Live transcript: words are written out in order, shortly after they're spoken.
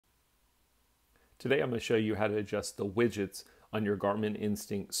Today I'm going to show you how to adjust the widgets on your Garmin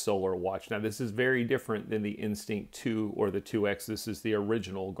Instinct Solar watch. Now this is very different than the Instinct 2 or the 2X. This is the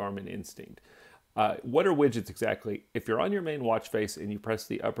original Garmin Instinct. What are widgets exactly? If you're on your main watch face and you press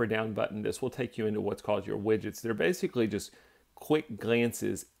the up or down button, this will take you into what's called your widgets. They're basically just quick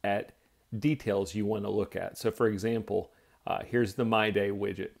glances at details you want to look at. So for example, here's the My Day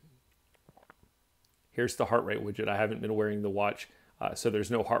widget. Here's the heart rate widget. I haven't been wearing the watch, so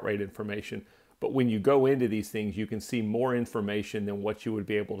there's no heart rate information. But when you go into these things, you can see more information than what you would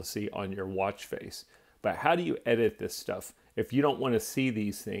be able to see on your watch face. But how do you edit this stuff? If you don't want to see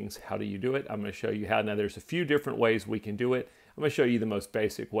these things, how do you do it? I'm going to show you how. Now there's a few different ways we can do it. I'm going to show you the most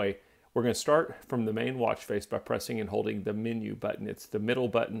basic way. We're going to start from the main watch face by pressing and holding the menu button. It's the middle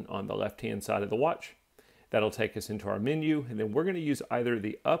button on the left-hand side of the watch. That'll take us into our menu, and then we're going to use either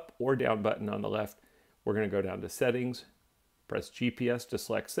the up or down button on the left. We're going to go down to settings, press GPS to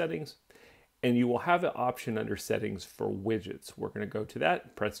select settings, and you will have an option under settings for widgets. We're going to go to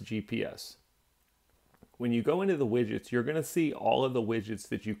that, press GPS. When you go into the widgets, you're going to see all of the widgets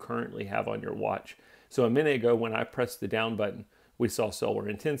that you currently have on your watch. So a minute ago when I pressed the down button, we saw solar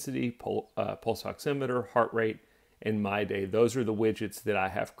intensity, pulse oximeter, heart rate, and My Day. Those are the widgets that I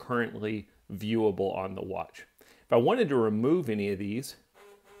have currently viewable on the watch. If I wanted to remove any of these,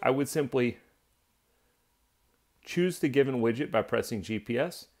 I would simply choose the given widget by pressing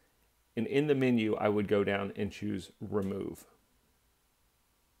GPS. And in the menu, I would go down and choose Remove.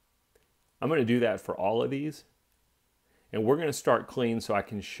 I'm going to do that for all of these. And we're going to start clean so I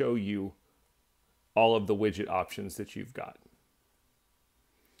can show you all of the widget options that you've got.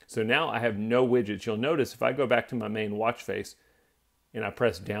 So now I have no widgets. You'll notice if I go back to my main watch face and I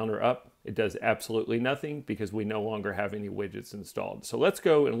press down or up, it does absolutely nothing because we no longer have any widgets installed. So let's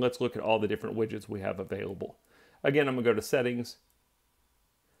go and let's look at all the different widgets we have available. Again, I'm going to go to Settings,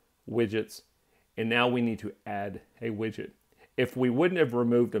 Widgets, and now we need to add a widget. If we wouldn't have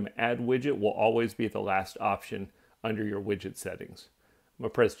removed them, Add Widget will always be the last option under your widget settings. I'm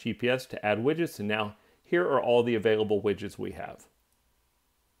going to press GPS to add widgets, and now here are all the available widgets we have.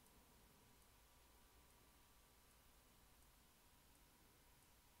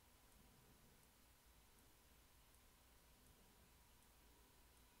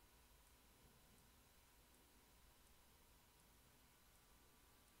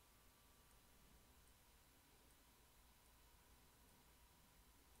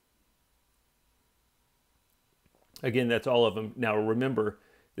 Again, that's all of them. Now remember,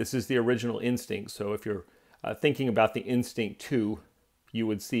 this is the original Instinct, so if you're thinking about the Instinct 2, you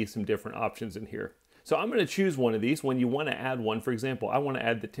would see some different options in here. So I'm going to choose one of these. When you want to add one, for example, I want to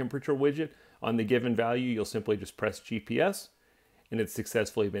add the temperature widget on the given value, you'll simply just press GPS, and it's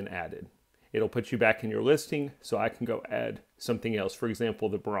successfully been added. It'll put you back in your listing, so I can go add something else, for example,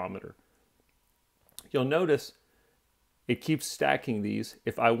 the barometer. You'll notice it keeps stacking these.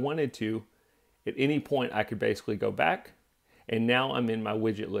 If I wanted to, at any point, I could basically go back, and now I'm in my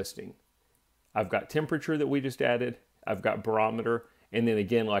widget listing. I've got temperature that we just added, I've got barometer, and then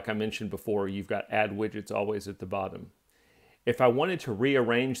again, like I mentioned before, you've got add widgets always at the bottom. If I wanted to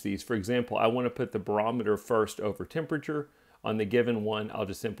rearrange these, for example, I want to put the barometer first over temperature. On the given one, I'll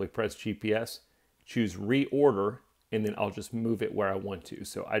just simply press GPS, choose reorder, and then I'll just move it where I want to.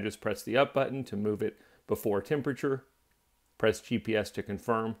 So I just press the up button to move it before temperature, press GPS to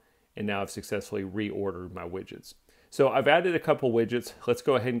confirm, and now I've successfully reordered my widgets. So I've added a couple widgets. Let's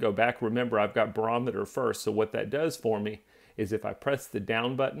go ahead and go back. Remember, I've got barometer first. So what that does for me is if I press the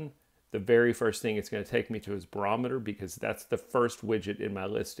down button, the very first thing it's going to take me to is barometer because that's the first widget in my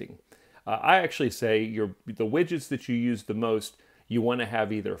listing. I actually say the widgets that you use the most, you want to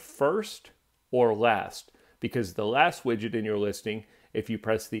have either first or last, because the last widget in your listing, if you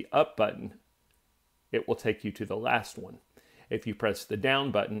press the up button, it will take you to the last one. If you press the down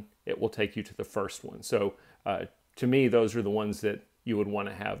button, it will take you to the first one. So to me, those are the ones that you would want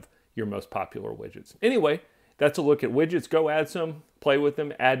to have your most popular widgets. Anyway, that's a look at widgets. Go add some, play with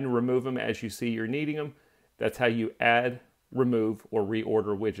them, add and remove them as you see you're needing them. That's how you add, remove, or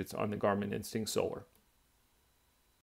reorder widgets on the Garmin Instinct Solar.